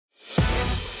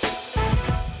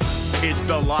It's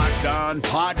the Locked On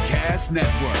Podcast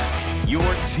Network, your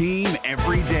team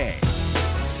every day.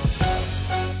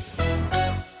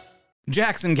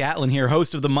 Jackson Gatlin here,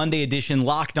 host of the Monday edition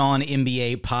Locked On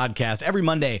NBA podcast. Every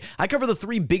Monday, I cover the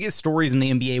three biggest stories in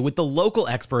the NBA with the local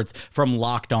experts from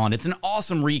Locked On. It's an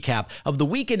awesome recap of the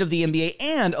weekend of the NBA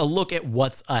and a look at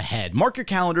what's ahead. Mark your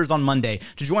calendars on Monday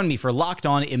to join me for Locked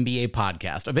On NBA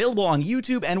podcast, available on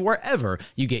YouTube and wherever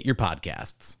you get your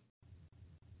podcasts.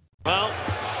 Well,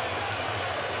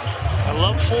 I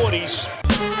love 40s.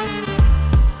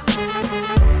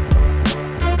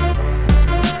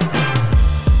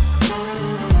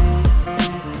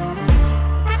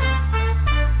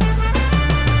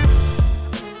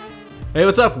 Hey,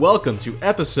 what's up? Welcome to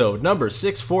episode number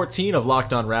 614 of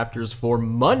Locked On Raptors for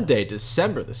Monday,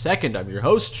 December the 2nd. I'm your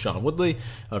host, Sean Woodley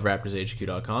of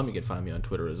RaptorsHQ.com. You can find me on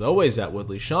Twitter as always at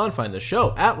WoodleySean. Find the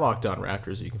show at Locked On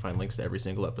Raptors. You can find links to every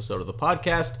single episode of the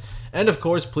podcast. And of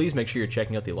course, please make sure you're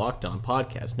checking out the Locked On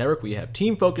Podcast Network. We have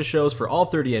team-focused shows for all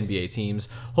 30 NBA teams.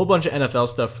 Whole bunch of NFL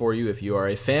stuff for you. If you are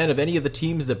a fan of any of the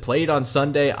teams that played on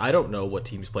Sunday, I don't know what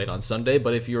teams played on Sunday,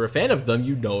 but if you're a fan of them,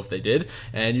 you know if they did.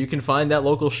 And you can find that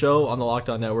local show on the Locked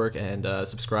On Network and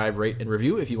subscribe, rate, and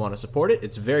review if you want to support it.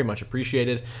 It's very much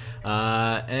appreciated.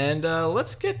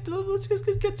 Let's get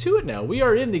to it now. We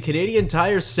are in the Canadian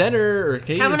Tire Center.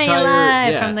 Coming to you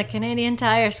live from the Canadian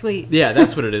Tire Suite. Yeah,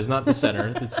 that's what it is. Not the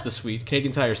center. It's the suite.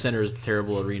 Canadian Tire Center is the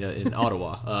terrible arena in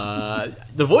Ottawa.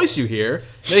 The voice you hear,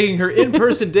 making her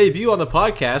in-person debut on the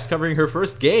podcast, covering her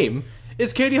first game,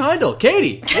 is Katie Heindl.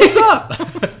 Katie, what's up?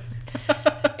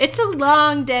 It's a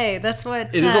long day. That's what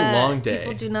it is. A long day.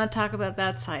 People do not talk about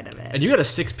that side of it. And you got a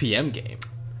 6 p.m. game.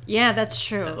 Yeah, that's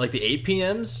true. Like the 8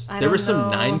 p.m.s? There were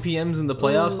some 9 p.m.s in the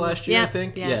playoffs last year, I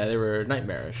think. Yeah, they were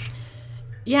nightmarish.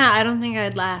 Yeah, I don't think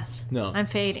I'd last. No. I'm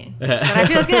fading. But I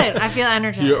feel good. I feel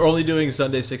energized. You're only doing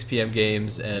Sunday 6 p.m.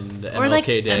 games and MLK or like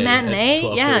Day a matinee. At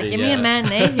 12:30. Yeah, give me a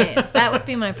matinee game. That would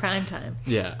be my prime time.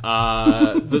 Yeah.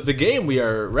 The game we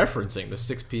are referencing, the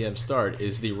 6 p.m. start,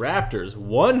 is the Raptors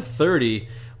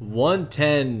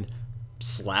 130-110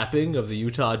 slapping of the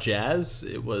Utah Jazz.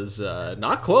 It was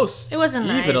not close. It wasn't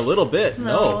nice. Even a little bit.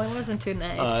 No, it wasn't too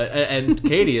nice. And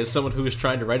Katie, as someone who was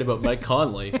trying to write about Mike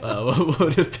Conley,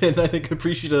 would have been, I think,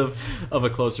 appreciative of a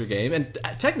closer game. And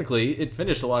technically, it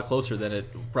finished a lot closer than it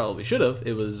probably should have.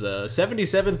 It was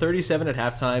 77-37 at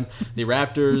halftime. The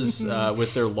Raptors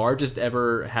with their largest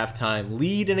ever halftime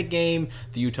lead in a game.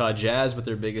 The Utah Jazz with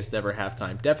their biggest ever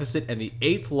halftime deficit. And the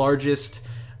 8th largest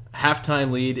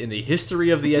halftime lead in the history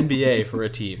of the NBA for a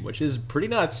team, which is pretty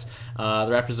nuts. The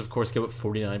Raptors, of course, gave up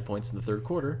 49 points in the third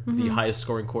quarter, the highest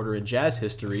scoring quarter in Jazz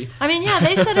history. I mean, yeah,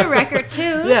 they set a record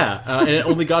too. Yeah, and it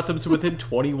only got them to within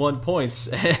 21 points,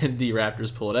 and the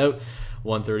Raptors pull it out,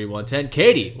 130-110.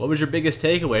 Katie, what was your biggest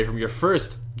takeaway from your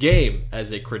first game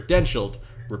as a credentialed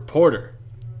reporter?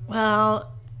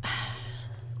 Well,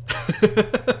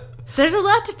 there's a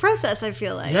lot to process, I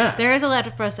feel like. Yeah. There is a lot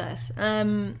to process.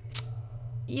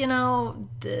 You know,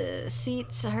 the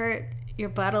seats hurt your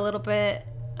butt a little bit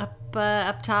up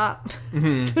top.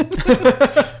 This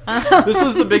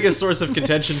was the biggest source of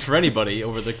contention for anybody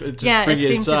over the bring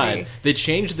it inside. They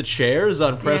changed the chairs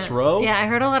on press row. Yeah, I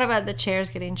heard a lot about the chairs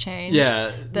getting changed.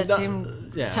 Yeah, that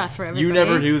seemed tough for everybody. You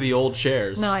never knew the old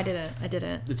chairs. No, I didn't.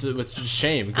 It's just a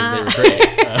shame because they were great.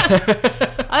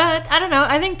 I don't know.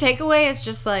 I think takeaway is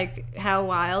just like how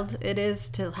wild it is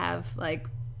to have like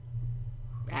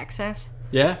access.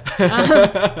 Yeah.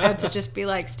 And to just be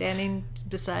like standing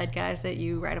beside guys that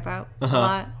you write about a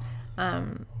lot.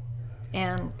 And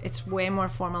it's way more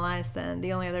formalized than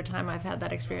the only other time I've had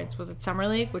that experience was at Summer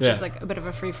League, which is like a bit of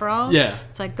a free-for-all. Yeah.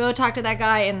 It's like, go talk to that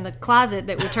guy in the closet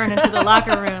that we turn into the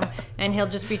locker room, and he'll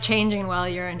just be changing while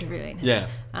you're interviewing him.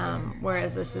 Yeah.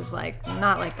 Whereas this is like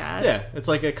not like that. Yeah, it's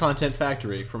like a content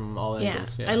factory from all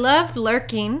angles. Yeah. I loved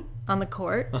lurking on the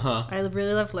court. Uh-huh. I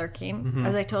really love lurking. Mm-hmm.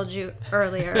 As I told you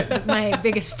earlier, my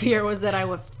biggest fear was that I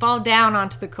would fall down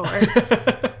onto the court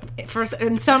for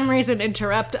in some reason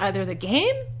interrupt either the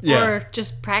game or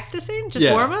just practicing,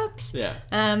 warm-ups. Yeah.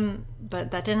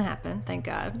 But that didn't happen, thank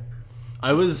God.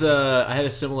 I had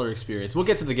a similar experience. We'll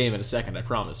get to the game in a second, I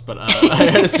promise. But I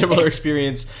had a similar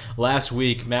experience last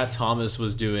week. Matt Thomas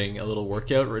was doing a little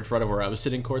workout right in front of where I was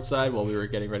sitting courtside while we were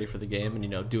getting ready for the game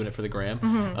and, doing it for the gram.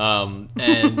 Mm-hmm.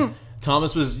 And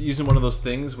Thomas was using one of those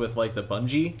things with like the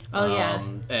bungee. Oh, yeah.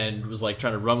 And was like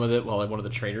trying to run with it while like, one of the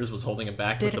trainers was holding him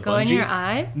back with the bungee. Did it go in your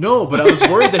eye? No, but I was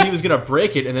worried that he was going to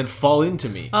break it and then fall into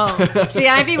me. Oh, see,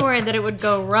 I'd be worried that it would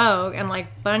go rogue and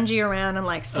like bungee around and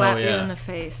like slap you in the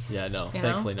face. Yeah, no, you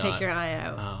thankfully know? not. Take your eye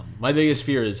out. My biggest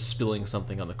fear is spilling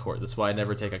something on the court. That's why I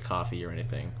never take a coffee or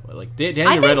anything. Like I Danny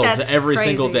think Reynolds that's every crazy.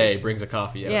 single day brings a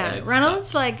coffee out. Yeah, and it's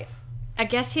Reynolds like. I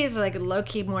guess he's like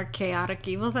low-key more chaotic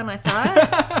evil than I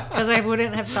thought, because I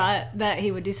wouldn't have thought that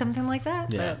he would do something like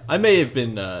that. Yeah, But I may have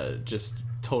been just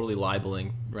totally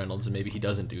libeling Reynolds, and maybe he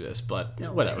doesn't do this, but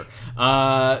whatever.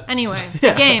 Anyway,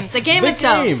 the game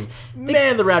itself.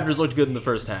 Man, the Raptors looked good in the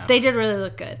first half. They did really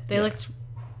look good. They looked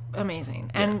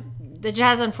amazing, and the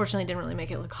Jazz unfortunately didn't really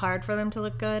make it look hard for them to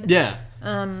look good. Yeah.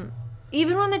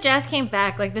 Even when the Jazz came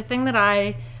back, like the thing that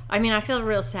I feel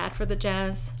real sad for the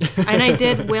Jazz. And I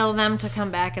did will them to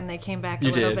come back, and they came back a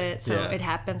little bit, so it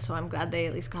happened, so I'm glad they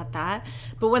at least got that.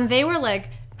 But when they were, like,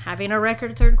 having a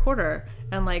record third quarter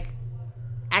and, like,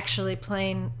 actually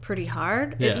playing pretty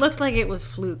hard, it looked like it was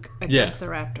fluke against the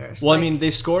Raptors. Well, I mean,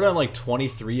 they scored on, like,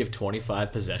 23 of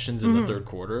 25 possessions in the third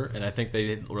quarter, and I think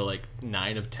they were, like,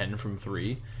 9 of 10 from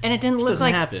 3. And it didn't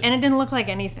look like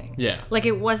anything. Yeah. Like,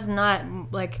 it was not,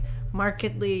 like,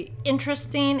 markedly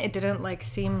interesting. It didn't like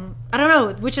seem, I don't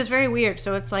know, which is very weird.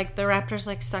 So it's like the Raptors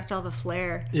like sucked all the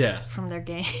flair from their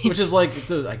game, which is like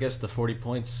I guess the 40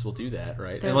 points will do that,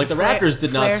 right? And like the Raptors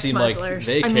did not seem like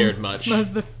they cared much.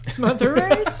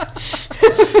 Smotherers.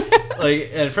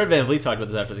 Like, and Fred VanVleet talked about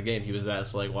this after the game. He was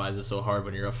asked like, why is it so hard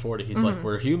when you're up 40? He's like,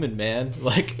 we're human, man.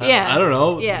 Like, I don't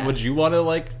know. Yeah. Would you want to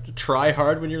like try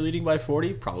hard when you're leading by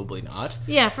 40? Probably not.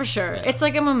 Yeah, for sure. Yeah. It's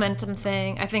like a momentum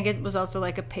thing. I think it was also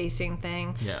like a pacing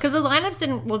thing. Yeah. Because the lineups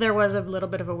didn't, well, there was a little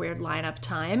bit of a weird lineup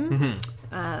time.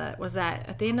 Was that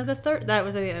at the end of the third? That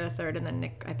was at the end of the third, and then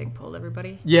Nick, I think, pulled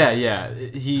everybody. Yeah.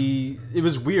 It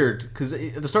was weird because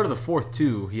at the start of the fourth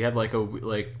too, he had like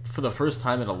for the first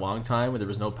time in a long time where there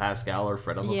was no Pascal or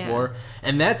Fred on the floor,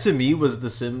 and that to me was the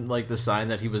sign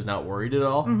that he was not worried at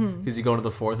all. Because you go into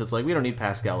the fourth, it's like we don't need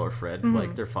Pascal or Fred,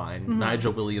 like they're fine.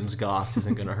 Nigel Williams-Goss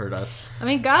isn't going to hurt us. I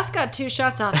mean, Goss got 2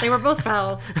 shots off. They were both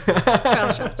foul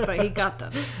shots, but he got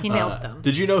them. He nailed them.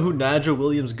 Did you know who Nigel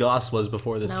Williams-Goss was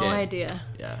before this game? No idea.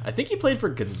 Yeah, I think he played for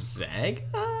Gonzaga.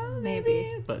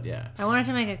 Maybe. But yeah. I wanted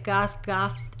to make a Goss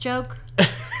joke,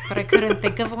 but I couldn't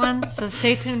think of one, so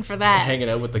stay tuned for that. Hanging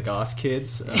out with the Goss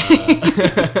kids.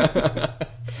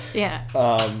 Yeah.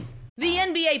 The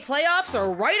NBA playoffs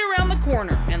are right around the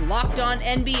corner, and Locked On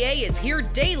NBA is here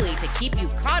daily to keep you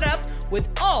caught up with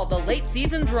all the late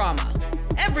season drama.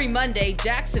 Every Monday,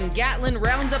 Jackson Gatlin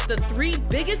rounds up the 3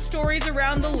 biggest stories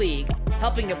around the league,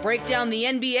 helping to break down the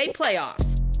NBA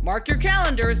playoffs. Mark your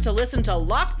calendars to listen to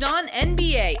Locked On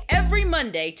NBA every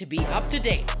Monday to be up to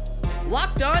date.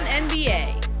 Locked On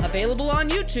NBA, available on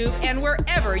YouTube and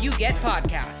wherever you get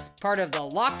podcasts. Part of the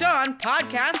Locked On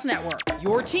Podcast Network,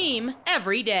 your team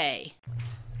every day.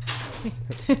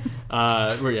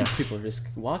 People are just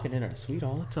walking in our suite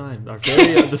all the time. Our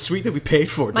very the suite that we paid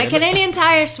for. My Canadian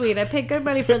Tire suite. I paid good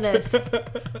money for this.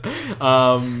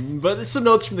 But some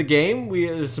notes from the game. We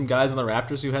had some guys on the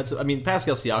Raptors who had some. I mean,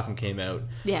 Pascal Siakam came out.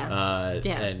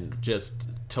 And just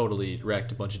totally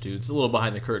wrecked a bunch of dudes. A little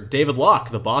behind the curtain. David Locke,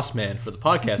 the boss man for the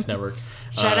podcast network.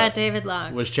 Shout out David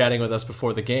Locke. Was chatting with us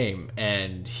before the game,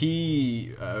 and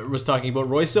he was talking about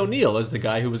Royce O'Neal as the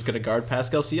guy who was going to guard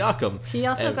Pascal Siakam. He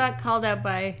also got called out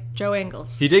by Joe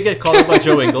Ingles. He did get called out by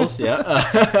Joe Ingles, yeah.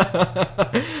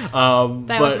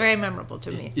 That was very memorable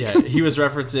to me. Yeah, he was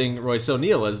referencing Royce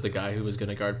O'Neal as the guy who was going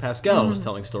to guard Pascal and was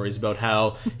telling stories about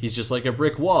how he's just like a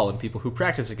brick wall and people who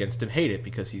practice against him hate it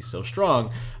because he's so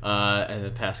strong. And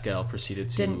then Pascal proceeded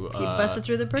to he busted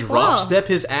through the brick wall. Step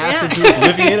his ass into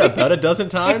oblivion about a dozen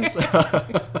times.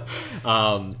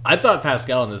 I thought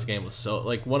Pascal in this game was so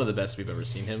like one of the best we've ever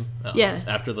seen him.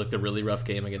 After like the really rough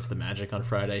game against the Magic on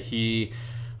Friday, he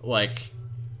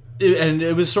and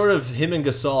it was sort of him and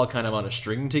Gasol kind of on a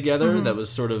string together. That was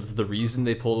sort of the reason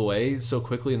they pulled away so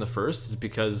quickly in the first, is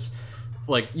because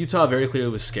like Utah very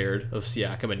clearly was scared of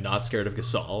Siakam and not scared of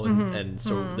Gasol, and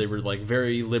so they were like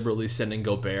very liberally sending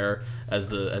Gobert as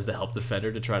the help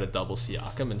defender to try to double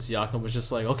Siakam, and Siakam was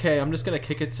just like, okay, I'm just gonna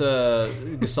kick it to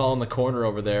Gasol in the corner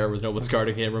over there with no one's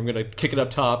guarding him. I'm gonna kick it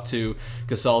up top to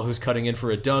Gasol, who's cutting in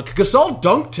for a dunk. Gasol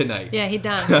dunked tonight. Yeah, he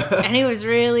dunked, and he was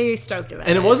really stoked about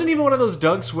it. And it wasn't even one of those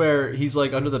dunks where he's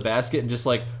like under the basket and just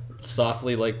like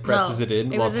softly like presses it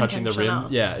in while touching the rim.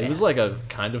 Yeah, it was like a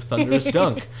kind of thunderous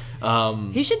dunk.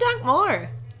 He should dunk more.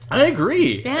 I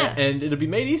agree. Yeah. And it'd be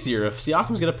made easier if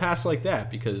Siakam's going to pass like that,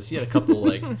 because he had a couple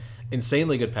like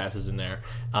insanely good passes in there.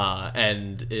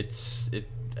 And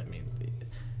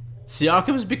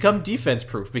Siakam's become defense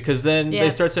proof because then they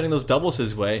start sending those doubles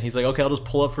his way, and he's like, okay, I'll just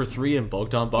pull up for 3 and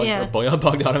Bojan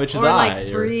Bogdanovic's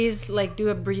eye. Do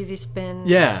a breezy spin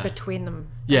between them.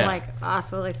 Yeah. And,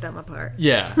 oscillate them apart.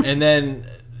 Yeah. And then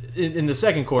in the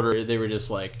second quarter, they were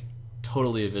just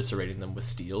totally eviscerating them with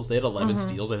steals. They had 11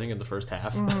 steals, I think, in the first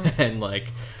half. And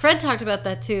Fred talked about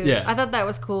that too. Yeah. I thought that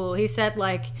was cool. He said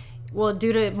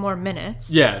due to more minutes.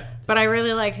 Yeah. But I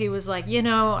really liked he was like,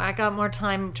 I got more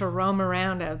time to roam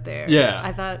around out there. Yeah.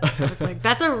 I was like,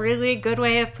 that's a really good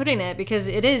way of putting it because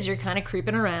it is, you're kind of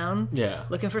creeping around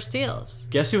looking for steals.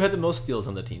 Guess who had the most steals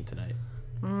on the team tonight?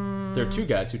 There are 2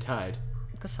 guys who tied.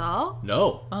 Gasol?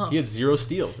 No. Oh. He had 0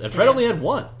 steals. And Fred only had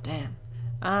 1. Damn.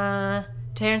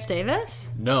 Terrence Davis?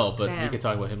 No, but we could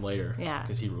talk about him later. Yeah.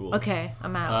 Because he rules. Okay,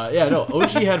 I'm out. OG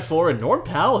had 4 and Norm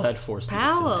Powell had 4 steals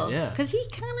tonight. Yeah. Because he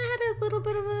kind of had a little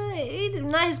bit of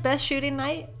not his best shooting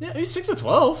night. Yeah, he's 6 of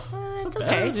 12. It's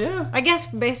okay. Bad, yeah. I guess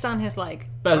based on his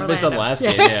based on last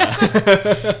game, yeah.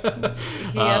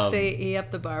 he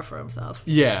upped the bar for himself.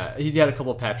 Yeah, he had a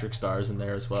couple of Patrick stars in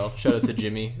there as well. Shout out to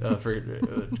Jimmy for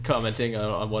commenting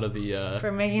on one of the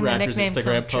for making Raptors the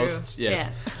Instagram posts. True.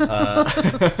 Yes.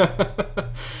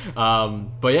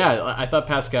 But yeah, I thought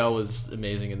Pascal was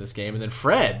amazing in this game, and then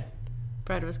Fred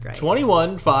was great.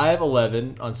 21, 5,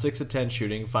 11 on 6 of 10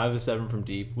 shooting, 5 of 7 from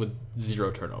deep with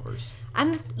 0 turnovers.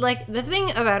 And the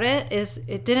thing about it is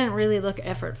it didn't really look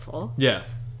effortful. Yeah.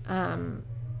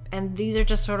 And these are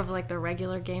just sort of the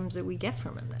regular games that we get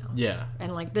from him now. Yeah.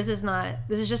 And this is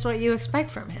just what you expect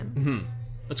from him. Mm-hmm.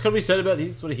 That's what we said about.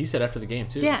 That's what he said after the game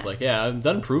too. Yeah. It's I'm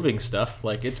done proving stuff.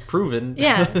 It's proven.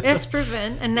 Yeah, it's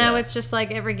proven, and now it's just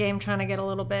every game trying to get a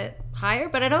little bit higher.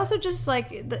 But it also just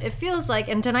it feels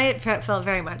and tonight it felt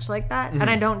very much like that. Mm-hmm. And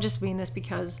I don't just mean this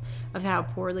because of how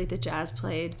poorly the Jazz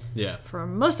played. Yeah. For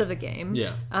most of the game.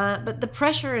 Yeah. But the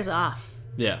pressure is off.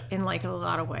 Yeah. In a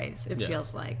lot of ways, it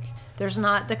feels like there's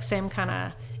not the same kind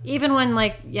of even when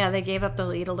they gave up the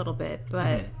lead a little bit,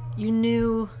 but you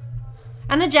knew.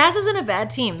 And the Jazz isn't a bad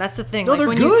team. That's the thing. No,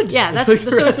 they're good. So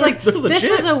it's this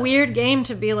was a weird game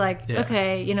to be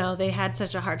okay, they had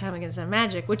such a hard time against the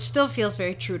Magic, which still feels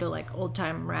very true to old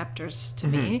time Raptors to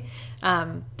me.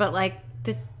 But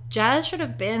the Jazz should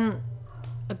have been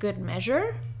a good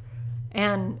measure,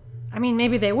 and I mean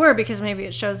maybe they were because maybe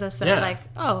it shows us that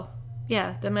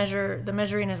the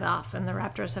measuring is off, and the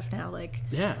Raptors have now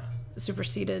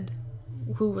superseded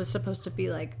who was supposed to be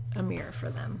a mirror for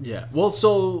them. Yeah. Well,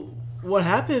 so. What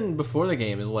happened before the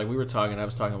game is I was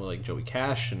talking with Joey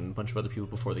Cash and a bunch of other people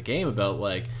before the game about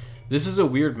this is a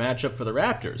weird matchup for the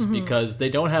Raptors because they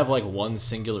don't have one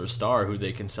singular star who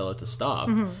they can sell it to stop.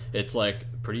 It's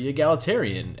pretty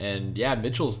egalitarian, and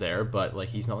Mitchell's there, but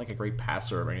he's not a great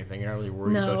passer or anything. You're not really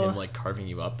worried about him carving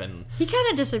you up, and he kind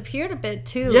of disappeared a bit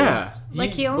too. Yeah,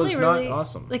 he only was really not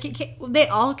awesome. They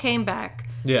all came back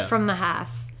from the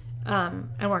half,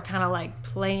 and were kind of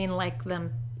playing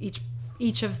them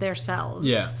each of their selves.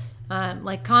 Yeah.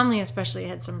 Conley especially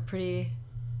had some pretty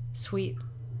sweet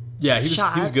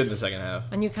shots. He was good in the second half.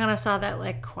 And you kind of saw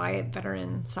that quiet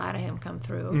veteran side of him come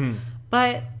through.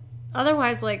 But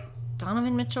otherwise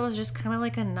Donovan Mitchell was just kind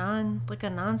of a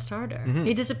non-starter.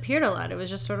 He disappeared a lot. It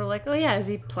was just sort of is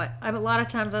he play? A lot of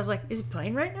times I was is he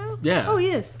playing right now? Yeah. Oh,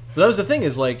 he is. But that was the thing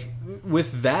is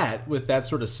with that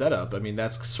sort of setup, I mean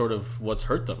that's sort of what's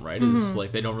hurt them, right? Is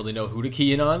they don't really know who to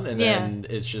key in on, and then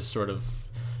it's just sort of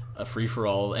a free for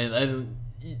all, and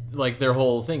their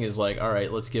whole thing is all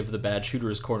right, let's give the bad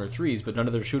shooters corner threes, but none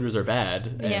of their shooters are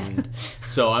bad, and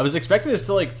so I was expecting this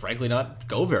to frankly not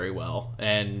go very well,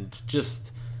 and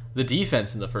just the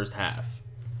defense in the first half.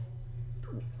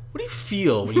 What do you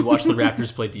feel when you watch the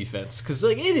Raptors play defense? Because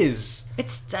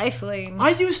it's stifling.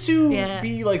 I used to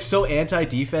be so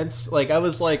anti-defense. I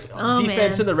was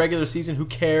defense in the regular season. Who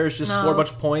cares? Just score a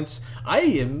bunch of points. I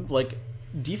am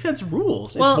defense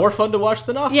rules. It's more fun to watch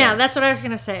than offense. Yeah, that's what I was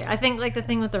gonna say. I think the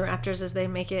thing with the Raptors is they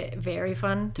make it very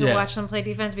fun to watch them play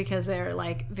defense because they're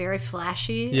very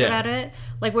flashy about it.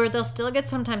 Where they'll still get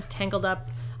sometimes tangled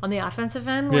up on the offensive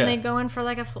end when they go in for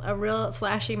a real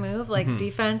flashy move.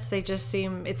 Defense, they just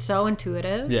seem it's so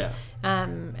intuitive. Yeah.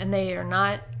 And they are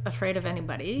not afraid of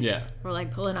anybody. Yeah. Or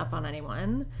pulling up on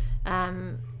anyone.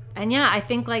 And I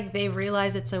think they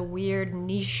realize it's a weird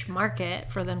niche market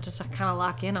for them to kind of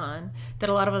lock in on that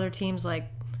a lot of other teams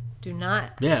do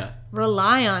not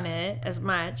rely on it as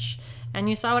much. And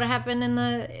you saw what happened in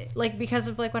the because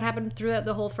of what happened throughout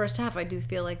the whole first half. I do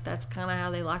feel that's kind of how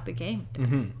they locked the game.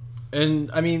 Mm-hmm.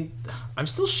 And I mean, I'm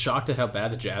still shocked at how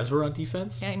bad the Jazz were on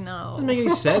defense. Yeah, I know. It doesn't make any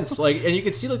sense. And you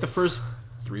could see the first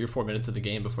 3 or 4 minutes of the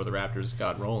game before the Raptors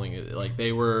got rolling.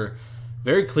 They were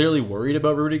very clearly worried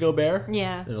about Rudy Gobert.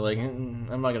 Yeah. They're like, I'm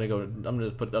going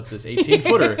to put up this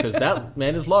 18-footer because that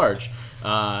man is large.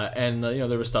 And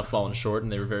there was stuff falling short,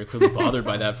 and they were very clearly bothered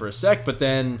by that for a sec. But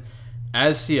then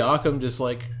as Siakam just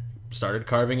like started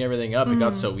carving everything up, it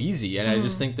got so easy. And I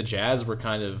just think the Jazz were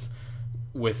kind of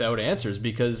without answers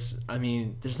because, I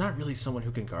mean, there's not really someone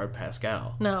who can guard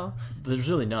Pascal. No. There's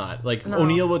really not. Like,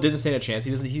 O'Neal didn't stand a chance.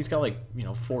 He's got,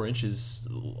 4 inches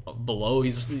below.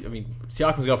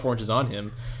 Siakam's got 4 inches on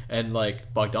him. And,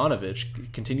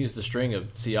 Bogdanović continues the string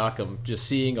of Siakam just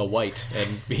seeing a white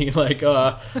and being like,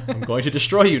 I'm going to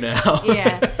destroy you now.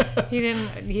 Yeah. He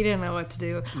didn't know what to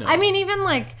do. No. I mean,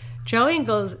 even, Joe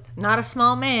Ingles, not a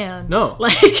small man. No.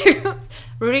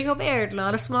 Rudy Gobert,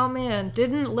 not a small man.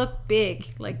 Didn't look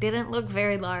big. Didn't look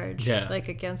very large. Yeah.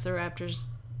 Against the Raptors,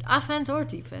 offense or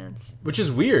defense. Which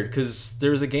is weird, because there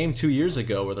was a game 2 years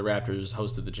ago where the Raptors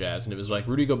hosted the Jazz, and it was,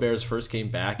 Rudy Gobert's first game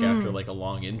back after, a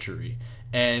long injury.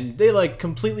 And they,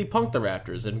 completely punked the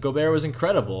Raptors, and Gobert was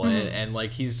incredible. And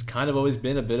he's kind of always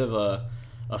been a bit of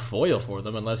a foil for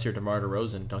them, unless you're DeMar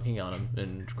DeRozan dunking on him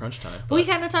in crunch time. But we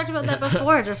kind of talked about that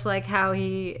before, just how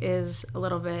he is a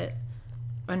little bit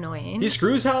annoying. He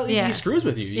screws he screws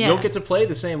with you. You don't get to play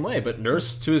the same way. But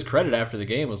Nurse, to his credit after the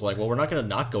game, was like, well, we're not going to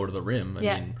not go to the rim. I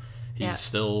mean, he's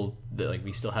still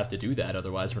we still have to do that,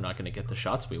 otherwise we're not going to get the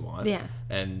shots we want. Yeah.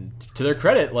 And to their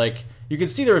credit, you can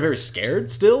see they were very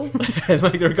scared still. And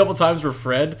there were a couple times where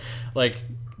Fred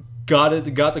got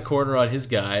the corner on his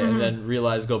guy, and then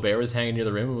realized Gobert was hanging near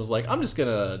the rim and was like, I'm just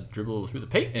gonna dribble through the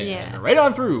paint and right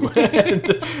on through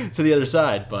to the other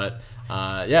side. But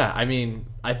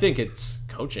I think it's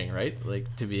coaching, right?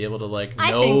 To be able to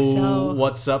know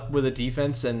what's up with a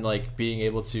defense and being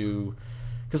able to,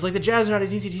 because the Jazz are not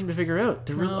an easy team to figure out.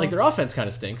 They're really, their offense kind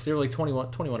of stinks. They were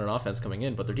 21 in offense coming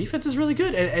in, but their defense is really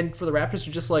good. And for the Raptors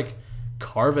to just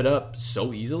carve it up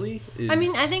so easily is I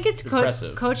think it's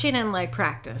impressive. Coaching and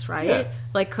practice, right?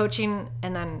 Yeah. Coaching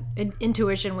and then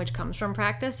intuition, which comes from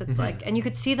practice. It's and you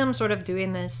could see them sort of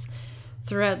doing this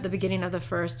throughout the beginning of the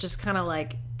first, just kind of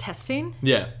testing,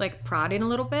 prodding a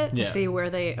little bit to see where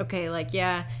they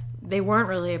they weren't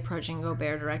really approaching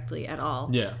Gobert directly at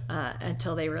all,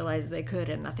 until they realized they could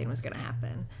and nothing was going to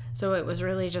happen. So it was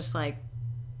really just I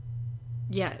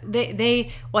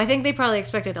think they probably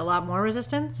expected a lot more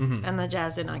resistance, and the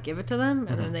Jazz did not give it to them,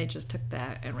 and then they just took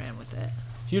that and ran with it.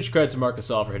 Huge credit to Marc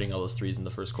Gasol for hitting all those threes in the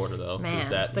first quarter, though. Man,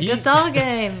 the Gasol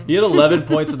game. He had 11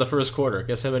 points in the first quarter.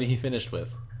 Guess how many he finished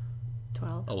with?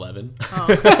 12. 11.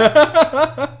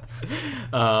 Oh.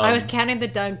 I was counting the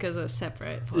dunk as a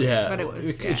separate point. Yeah, but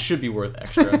it should be worth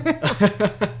extra.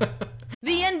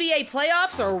 The NBA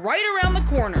playoffs are right around the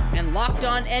corner, and Locked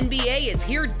On NBA is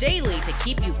here daily to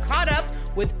keep you caught up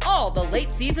with all the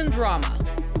late season drama.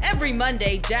 Every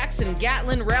Monday, Jackson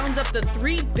Gatlin rounds up the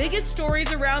 3 biggest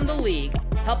stories around the league,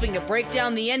 helping to break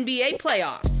down the NBA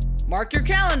playoffs. Mark your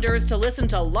calendars to listen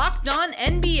to Locked On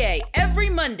NBA every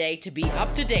Monday to be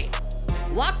up to date.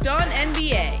 Locked On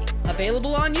NBA,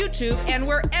 available on YouTube and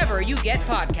wherever you get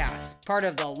podcasts. Part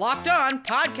of the Locked On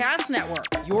Podcast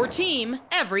Network, your team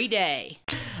every day.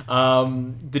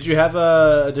 Did you have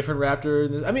a different Raptor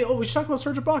in this? We should talk about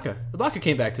Serge Ibaka. Ibaka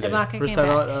came back today. First time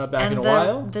out back in a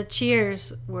while. The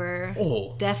cheers were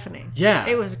deafening. Yeah.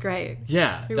 It was great.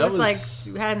 Yeah. It was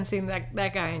you hadn't seen that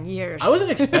guy in years. I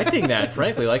wasn't expecting that,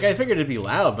 frankly. I figured it'd be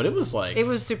loud, but it was It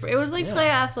was super. It was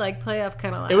playoff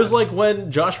kind of loud. It was like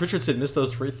when Josh Richardson missed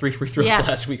those three free throws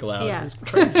last week loud. Yeah. It was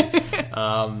crazy.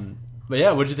 But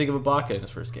yeah, what did you think of Ibaka in his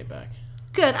first game back?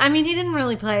 Good. He didn't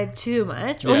really play too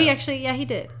much. Well, he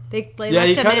did. He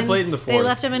kind of played in the fourth. They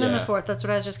left him in the fourth. That's what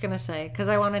I was just going to say. Because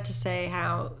I wanted to say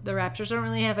how the Raptors don't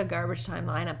really have a garbage time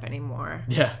lineup anymore.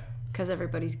 Yeah. Because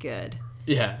everybody's good.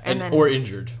 Yeah, or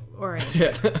injured. Or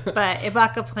injured. Yeah. But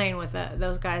Ibaka playing with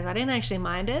those guys, I didn't actually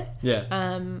mind it. Yeah.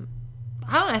 I don't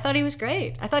know. I thought he was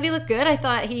great. I thought he looked good. I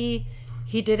thought he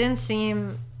didn't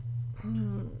seem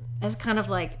as kind of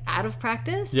out of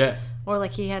practice. Yeah. Or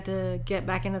he had to get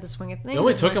back into the swing of things. It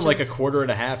only took him a quarter and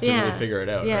a half to really figure it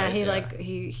out. Yeah, right?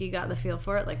 he got the feel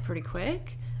for it pretty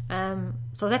quick.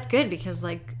 So that's good because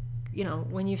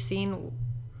when you've seen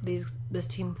this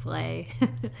team play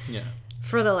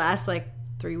for the last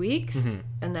 3 weeks,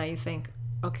 and now you think,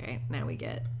 okay, now we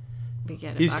get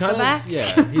he's kind back.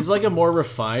 He's a more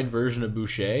refined version of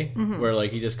Boucher, where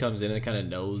he just comes in and kind of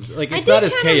knows it's not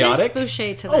as chaotic. I miss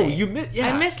Boucher today. Oh, you miss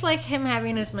I miss him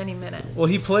having as many minutes. Well,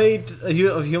 he played. He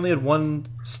only had one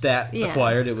stat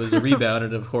acquired. It was a rebound,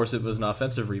 and of course, it was an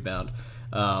offensive rebound.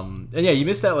 And you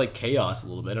missed that chaos a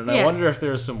little bit. And I wonder if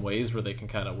there are some ways where they can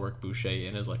kind of work Boucher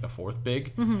in as a fourth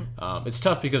big. It's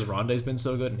tough because Rondé's been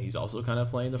so good, and he's also kind of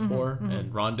playing the four.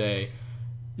 And Rondé.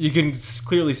 you can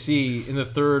clearly see in the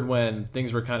third when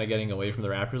things were kind of getting away from the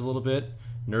Raptors a little bit.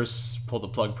 Nurse pulled the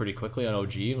plug pretty quickly on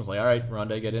OG and was like, all right,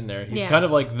 Rondae, get in there. He's kind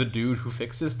of like the dude who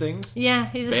fixes things. Yeah,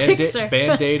 he's a fixer.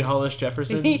 Band-Aid Hollis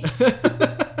Jefferson.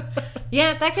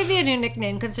 Yeah, that could be a new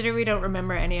nickname, considering we don't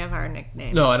remember any of our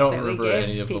nicknames. No, I don't remember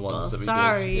any of the ones that we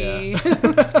gave. Sorry.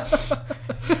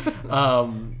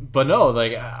 Yeah. But no,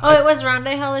 like... it was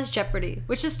Rondae Hollis Jeopardy,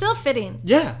 which is still fitting.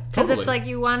 Yeah, Because totally. it's like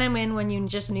you want him in when you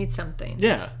just need something.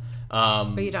 Yeah.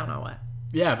 But you don't know what.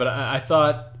 Yeah, but I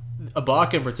thought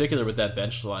Ibaka in particular with that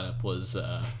bench lineup was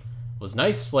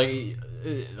nice. Like,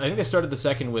 I think they started the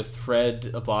second with Fred,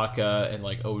 Ibaka, and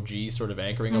like OG sort of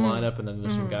anchoring a lineup, and then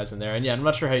there's some guys in there. And yeah, I'm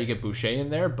not sure how you get Boucher in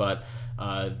there, but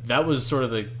that was sort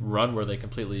of the run where they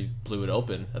completely blew it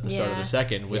open at the start of the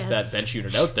second with that bench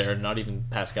unit out there, and not even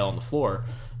Pascal on the floor.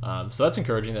 So that's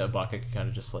encouraging that Ibaka could kind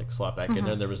of just like slot back in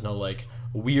there. And there was no like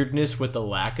weirdness with the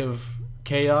lack of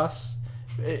chaos.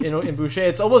 In Boucher,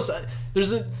 it's almost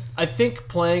I think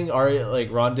playing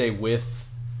Rondae with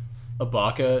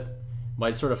Ibaka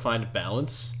might sort of find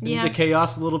balance in the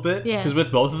chaos a little bit. Yeah, because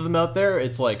with both of them out there,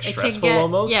 it's like stressful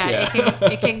almost. Yeah,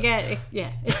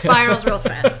 it spirals real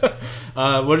fast.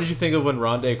 What did you think of when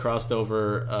Rondae crossed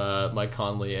over Mike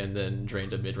Conley and then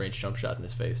drained a mid-range jump shot in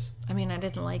his face? I mean, I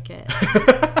didn't like it.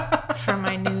 For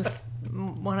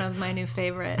one of my new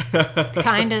favorite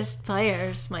kindest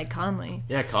players, Mike Conley.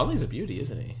 Yeah, Conley's a beauty,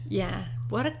 isn't he? Yeah,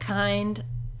 what a kind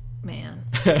man.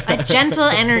 A gentle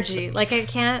energy. Like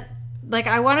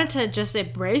I wanted to just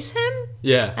embrace him.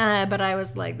 Yeah. But I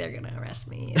was like, they're gonna arrest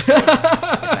me if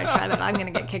I try that. I'm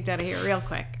gonna get kicked out of here real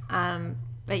quick.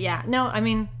 But yeah, no, I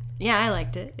mean, yeah, I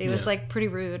liked it. It was like pretty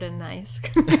rude and nice.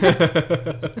 Do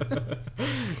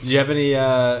you have any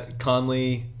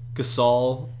Conley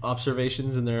Gasol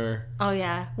observations in their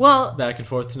back and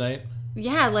forth tonight?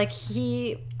 Yeah, like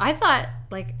I thought,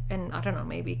 like, and I don't know,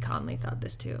 maybe Conley thought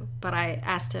this too, but I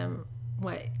asked him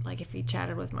if he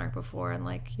chatted with Mark before and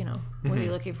was he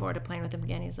looking forward to playing with him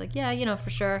again? He's like, yeah, for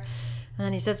sure. And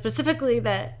then he said specifically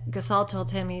that Gasol told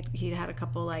him he'd had a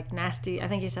couple nasty, I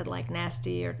think he said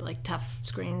nasty or tough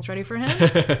screens ready for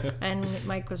him. And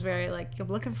Mike was very I'm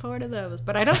looking forward to those.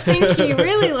 But I don't think he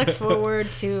really looked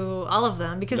forward to all of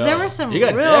them because there were some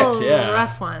real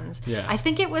rough ones. Yeah. I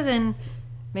think it was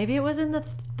maybe it was in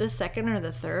the second or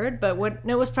the third, but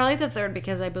it was probably the third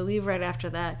because I believe right after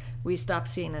that we stopped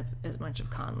seeing as much of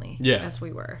Conley as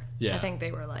we were. Yeah. I think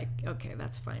they were like, okay,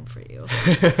 that's fine for you.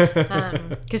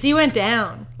 Because he went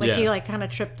down. He kind of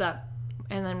tripped up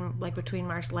and then between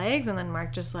Mark's legs, and then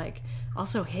Mark just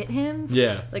also hit him.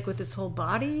 Yeah. With his whole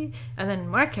body. And then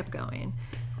Mark kept going.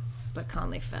 But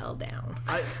Conley fell down.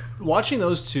 Watching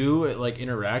those two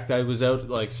interact, I was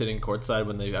out sitting courtside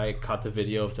when I caught the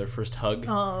video of their first hug.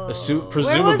 Oh,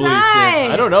 presumably, where was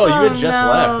I don't know. You had just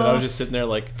left, and I was just sitting there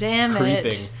Damn creeping,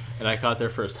 it. and I caught their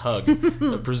first hug.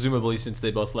 Presumably, since they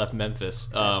both left Memphis.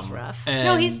 That's rough.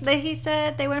 No, he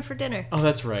said they went for dinner. Oh,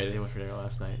 that's right. They went for dinner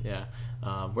last night. Yeah.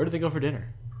 Where did they go for dinner?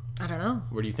 I don't know.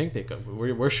 Where do you think they go?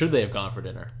 Where should they have gone for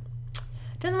dinner?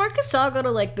 Does Marc Gasol go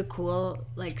to the cool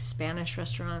Spanish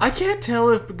restaurants? I can't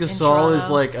tell if Gasol is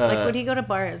would he go to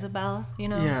Bar Isabel?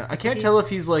 Yeah, I can't tell if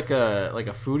he's a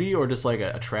foodie or just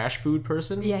a trash food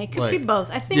person. Yeah, he could be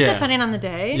both. I think depending on the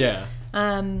day. Yeah.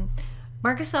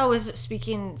 Marc Gasol was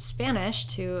speaking Spanish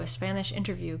to a Spanish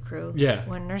interview crew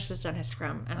when Nurse was done his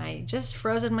scrum, and I just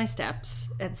froze in my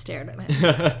steps and stared at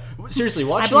him. Seriously,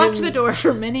 I blocked the door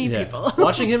for many people.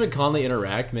 Watching him and Conley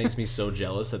interact makes me so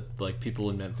jealous that people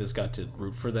in Memphis got to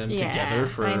root for them together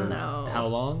for how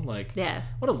long?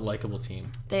 What a likable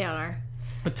team. They are.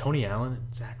 But Tony Allen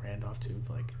and Zach Randolph too.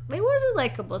 They was a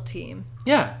likable team.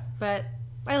 Yeah. But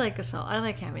I like Gasol. I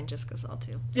like having just Gasol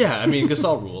too. Yeah, I mean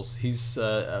Gasol rules. He's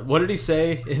what did he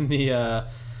say in the?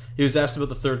 He was asked about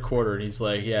the third quarter, and he's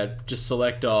like, "Yeah, just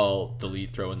select all,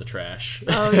 delete, throw in the trash."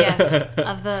 Oh yes,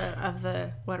 of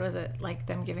the what was it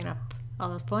them giving up all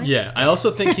those points? Yeah, I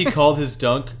also think he called his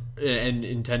dunk and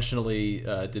intentionally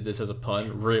did this as a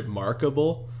pun.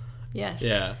 Remarkable. Yes.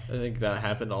 Yeah, I think that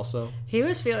happened also. He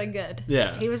was feeling good.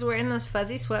 Yeah. He was wearing those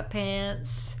fuzzy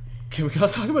sweatpants. Can we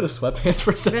talk about his sweatpants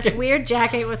for a second? This weird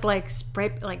jacket with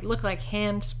spray, looked like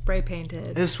hand spray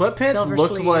painted. His sweatpants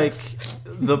looked sleeves.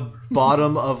 like the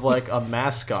bottom of a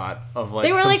mascot of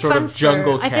they were some sort of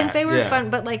jungle cat. I think they were fun,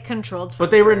 but controlled.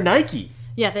 But they were Nike.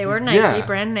 Yeah, they were Nike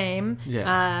brand name.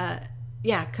 Yeah.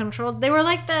 Controlled. They were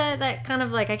that kind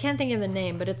of I can't think of the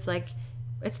name, but it's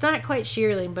it's not quite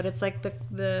shearling, but it's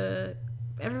the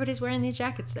everybody's wearing these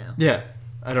jackets now. Yeah.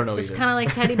 I don't know. It's kind of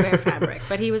like teddy bear fabric,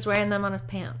 but he was wearing them on his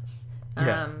pants.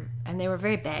 and they were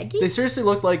very baggy. They seriously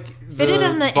looked like Fitted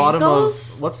on the bottom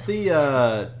ankles? of what's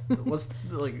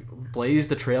like Blaze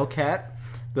the Trail Cat,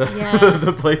 the Yeah.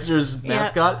 the Blazers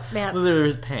mascot. Yeah. Those are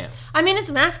his pants. I mean,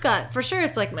 it's mascot for sure.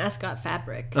 It's like mascot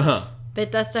fabric. Uh-huh.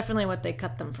 That's definitely what they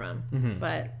cut them from.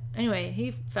 But anyway,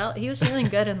 he was feeling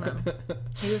good in them.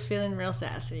 He was feeling real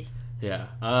sassy. Yeah.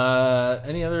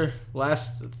 Any other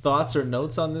last thoughts or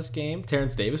notes on this game?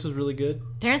 Terrence Davis was really good.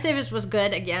 Terrence Davis was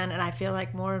good again, and I feel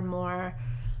like more and more.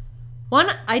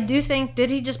 I do think, did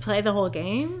he just play the whole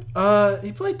game?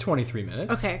 He played 23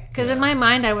 minutes. Okay, because in my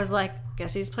mind I was like,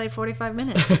 guess he's played 45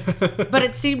 minutes. But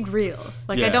it seemed real.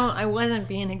 Like, Yeah. I wasn't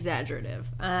being exaggerative.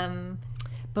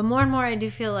 But more and more I do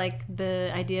feel like the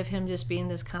idea of him just being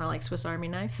this kind of like Swiss Army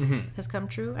knife has come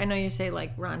true. I know you say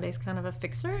like Rondé's kind of a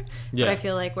fixer, Yeah. but I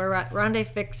feel like where Rondé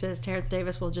fixes, Terrence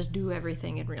Davis will just do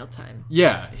everything in real time.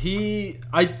 Yeah,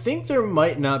 I think there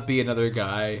might not be another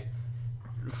guy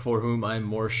for whom I'm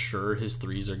more sure his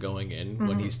threes are going in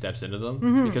when he steps into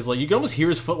them. Because like you can almost hear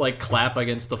his foot like clap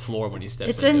against the floor when he steps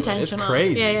It's into intentional. it. It's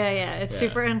crazy. Yeah. It's Yeah.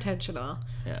 super intentional.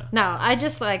 Yeah. No, I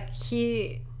just like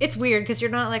it's weird because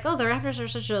you're not like, oh, the Raptors are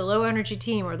such a low energy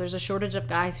team, or there's a shortage of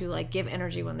guys who like give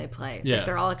energy when they play. Yeah. Like,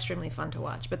 they're all extremely fun to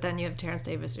watch. But then you have Terrence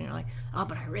Davis, and you're like, oh,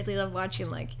 but I really love watching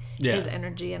like Yeah. his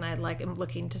energy, and I like am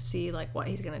looking to see like what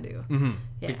he's gonna do.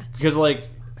 Yeah, Because like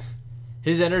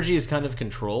his energy is kind of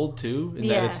controlled too, in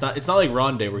Yeah. that it's not like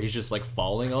Rondé where he's just like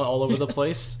falling all over the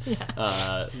place.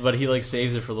 But he like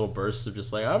saves it for little bursts of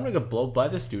just like, I'm gonna go blow by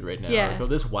this dude right now. Yeah. Or throw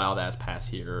this wild ass pass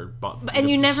here. Or and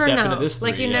you never step know. into this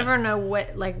Like three. you Yeah. never know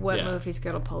what Yeah. move he's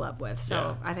gonna pull up with. So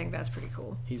Yeah. I think that's pretty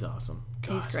cool. He's awesome.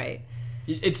 He's God. great.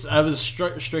 I was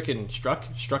stroked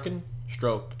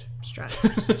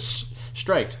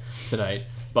striked tonight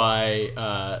by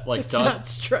like It's not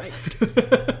striked.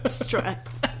 Strike.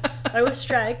 I was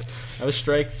striked I was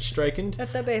strikened.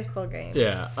 at the baseball game.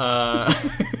 Yeah.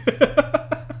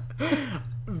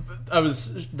 I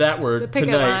was that word The picket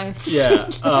tonight. lines. Yeah.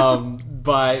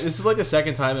 By this is like the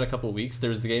second time in a couple of weeks. There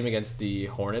was the game against the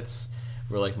Hornets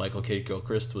where like Michael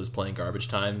Kidd-Gilchrist was playing garbage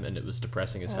time and it was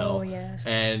depressing as hell. Oh, yeah.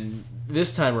 And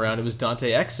this time around it was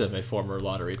Dante Exum, a former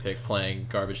lottery pick, playing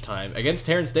garbage time against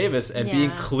Terrence Davis and being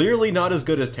Yeah. clearly not as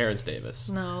good as Terrence Davis.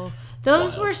 No.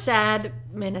 Those wild. were sad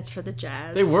minutes for the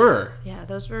Jazz. They were. Yeah,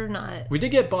 those were not. We did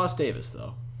get Boss Davis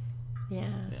though. Yeah.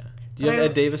 Yeah. Do you But have I-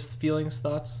 Ed Davis feelings,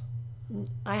 thoughts?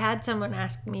 I had someone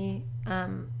ask me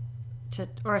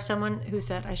or someone who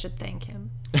said I should thank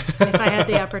him if I had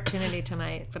the opportunity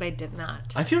tonight, but I did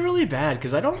not. I feel really bad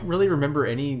because I don't really remember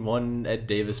any one Ed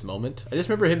Davis moment. I just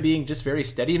remember him being just very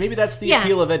steady. Maybe that's the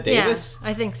appeal of Ed Davis. Yeah,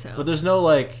 I think so. But there's no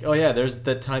like, oh yeah, there's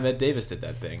that time Ed Davis did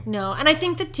that thing. No, and I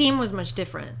think the team was much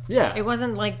different. Yeah. It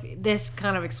wasn't like this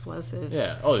kind of explosive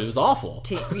Yeah. Oh, it was awful.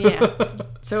 team. Yeah.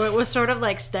 So it was sort of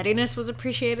like steadiness was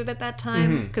appreciated at that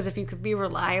time Mm-hmm. because if you could be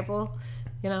reliable,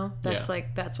 that's Yeah.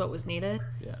 that's what was needed.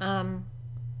 Yeah.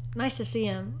 Nice to see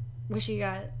him. Wish he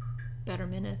got better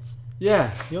minutes.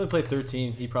 Yeah. He only played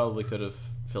 13. He probably could have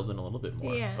filled in a little bit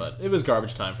more. Yeah. But it was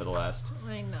garbage time for the last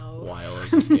I know. while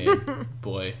of this game.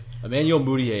 Boy. Emmanuel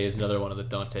Mudiay is another one of the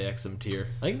Dante Exum tier.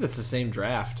 I think that's the same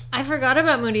draft. I forgot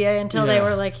about Mudiay until they Yeah.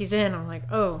 were like, he's in. I'm like,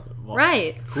 oh, Well,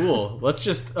 right. Cool. Let's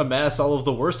just amass all of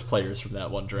the worst players from that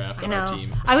one draft I on our know.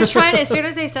 team. I was trying to, as soon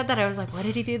as they said that, I was like, what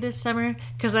did he do this summer?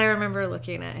 Because I remember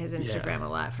looking at his Instagram a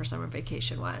lot for summer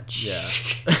vacation watch. Yeah.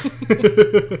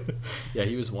 Yeah,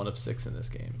 he was 1 of 6 in this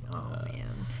game. Oh, man.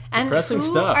 And depressing who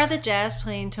stuff. are the Jazz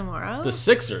playing tomorrow? The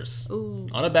Sixers Ooh.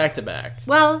 on a back-to-back.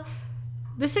 Well,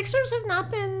 the Sixers have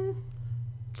not been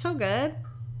so good.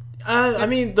 I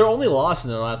mean, their only loss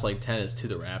in their last like 10 is to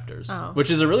the Raptors, Oh.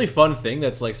 which is a really fun thing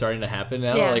that's like starting to happen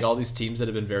now. Yeah. Like all these teams that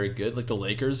have been very good, like the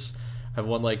Lakers have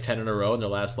won like 10 in a row, and their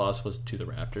last loss was to the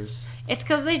Raptors. It's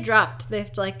because they dropped. They've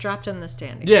like dropped in the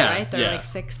standings, Yeah, right? They're yeah. like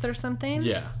 6th or something.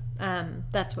 Yeah.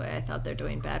 That's why I thought they're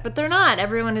doing bad, but they're not.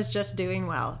 Everyone is just doing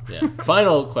well. Yeah.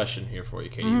 Final question here for you,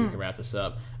 Katie. We can wrap this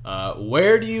up.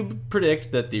 Where do you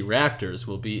predict that the Raptors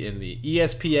will be in the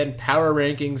ESPN Power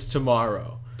Rankings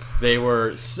tomorrow? They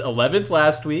were 11th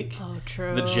last week. Oh,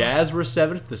 true. The Jazz were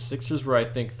 7th. The Sixers were, I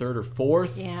think, 3rd or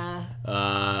 4th. Yeah.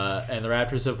 And the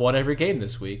Raptors have won every game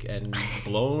this week and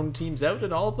blown teams out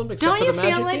in all of them except Don't for you the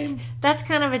Magic feel like game. that's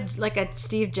kind of a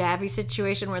Steve Javy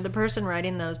situation where the person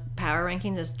writing those power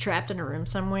rankings is trapped in a room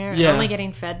somewhere and Yeah. only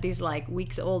getting fed these like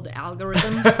weeks old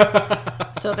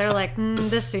algorithms? So they're like,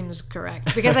 this seems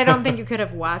correct. Because I don't think you could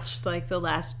have watched like the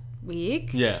last week.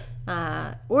 Yeah.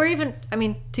 Or even,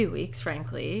 2 weeks,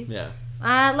 frankly. Yeah.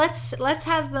 Let's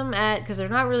have them at, because they're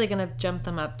not really going to jump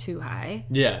them up too high.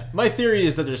 Yeah. My theory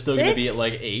is that they're still going to be at 6th?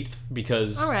 like 8th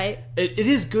because All right. it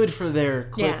is good for their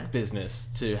click business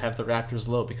to have the Raptors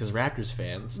low because Raptors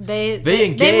fans, They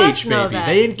engage, they must know baby. that.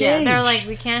 They engage. Yeah, they're like,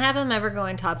 we can't have them ever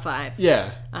going top 5.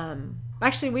 Yeah.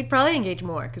 Actually, we'd probably engage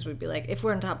more because we'd be like, if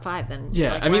we're in top 5, then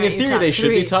Yeah, like, I mean, why in aren't you theory, they top should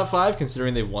be 3? top 5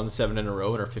 considering they've won 7 in a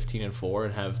row and are 15-4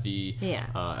 and have the,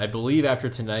 I believe after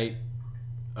tonight,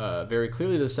 very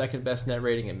clearly the second best net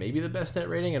rating and maybe the best net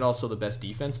rating and also the best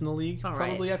defense in the league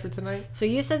probably after tonight. So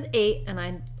you said 8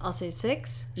 and I'll say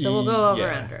 6. So we'll go over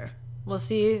under. We'll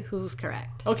see who's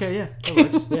correct. Okay, yeah, that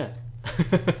works. Yeah.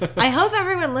 I hope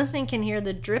everyone listening can hear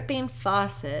the dripping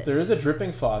faucet. There is a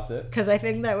dripping faucet. Because I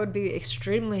think that would be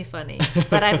extremely funny.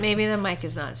 But maybe the mic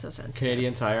is not so sensitive.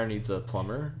 Canadian Tire needs a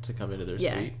plumber to come into their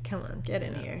suite. Yeah, come on, get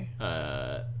in here.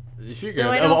 If you're No,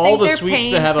 I of don't all think the they're suites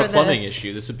paying to have a for plumbing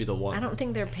issue, this would be the one. I don't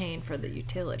think they're paying for the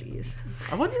utilities.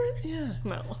 I wonder, yeah.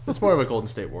 No. It's more of a Golden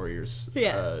State Warriors.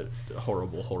 Yeah.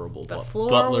 Horrible. The floor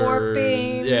Butler,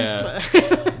 warping. Yeah.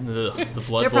 the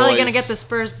blood They're probably boys. going to get the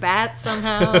Spurs bat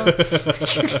somehow.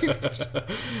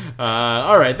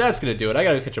 All right, that's going to do it. I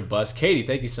got to catch a bus. Katie,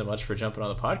 thank you so much for jumping on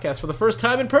the podcast for the first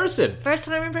time in person. First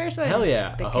time in person. Hell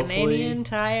yeah. The Hopefully- Canadian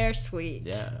Tire Suite.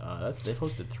 Yeah, they've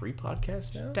hosted 3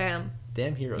 podcasts now.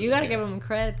 Damn Heroes. You got to in here. give them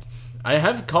cred. I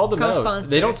have called them out. Co-sponsor.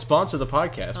 They don't sponsor the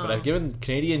podcast, but Oh. I've given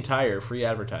Canadian Tire free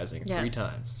advertising Yeah. 3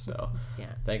 times. So Yeah.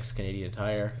 thanks, Canadian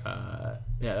Tire.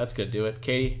 Yeah, that's going to do it.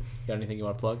 Katie, got anything you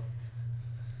want to plug?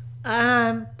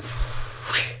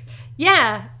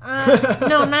 Yeah.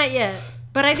 No, not yet.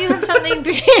 But I do have something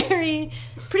pretty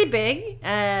big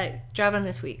dropping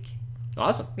this week.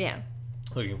 Awesome. Yeah.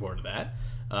 Looking forward to that.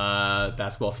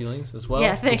 Basketball feelings as well.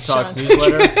 Yeah, thanks, Hoop Talks Sean.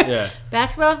 newsletter. Yeah.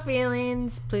 Basketball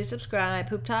feelings, please subscribe.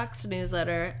 Hoop Talks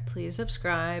newsletter, please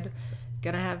subscribe.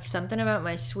 Gonna have something about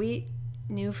my sweet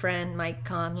new friend Mike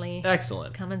Conley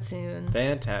Excellent. coming soon.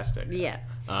 Fantastic. Yeah.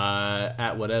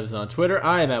 At whatevs on Twitter.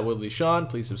 I am at Woodley Sean.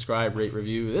 Please subscribe, rate,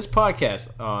 review this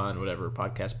podcast on whatever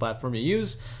podcast platform you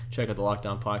use. Check out the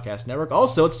Lockdown Podcast Network.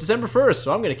 Also, it's December 1st,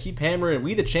 so I'm going to keep hammering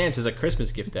We the Champs as a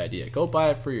Christmas gift idea. Go buy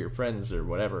it for your friends or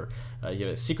whatever. You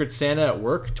have a Secret Santa at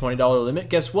work, $20 limit.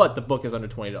 Guess what? The book is under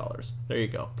 $20. There you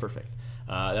go. Perfect.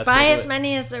 That's Buy as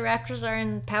many as the Raptors are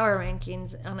in power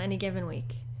rankings on any given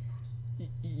week.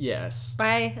 Yes.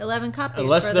 Buy 11 copies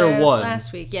Unless for they're the one.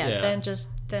 last week. Yeah, Yeah.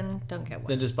 then don't get one.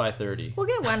 Then just buy 30. We'll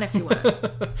get one if you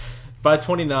want. Buy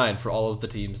 29 for all of the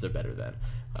teams they're better than.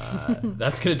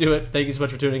 That's going to do it. Thank you so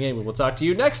much for tuning in. We will talk to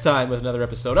you next time with another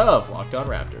episode of Locked On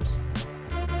Raptors.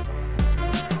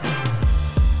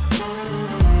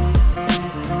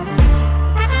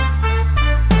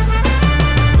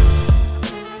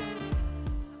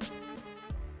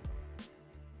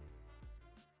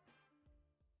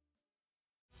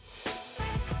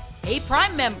 Hey,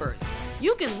 Prime members,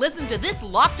 you can listen to this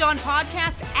Locked On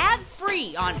podcast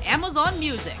ad-free on Amazon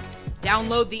Music.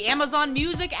 Download the Amazon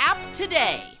Music app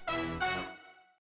today.